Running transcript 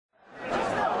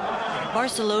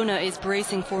Barcelona is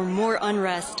bracing for more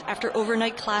unrest after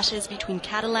overnight clashes between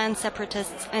Catalan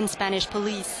separatists and Spanish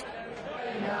police.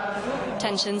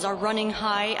 Tensions are running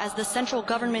high as the central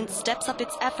government steps up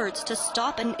its efforts to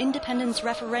stop an independence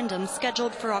referendum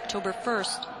scheduled for October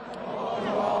 1st.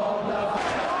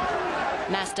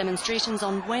 Mass demonstrations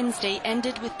on Wednesday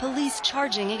ended with police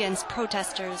charging against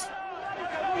protesters.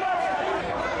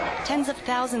 Tens of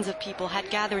thousands of people had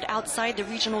gathered outside the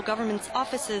regional government's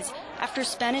offices after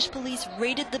Spanish police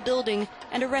raided the building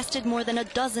and arrested more than a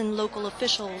dozen local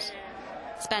officials.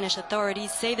 Spanish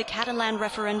authorities say the Catalan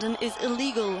referendum is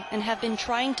illegal and have been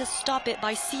trying to stop it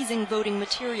by seizing voting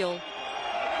material.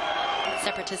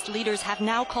 Separatist leaders have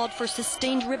now called for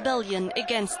sustained rebellion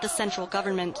against the central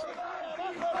government.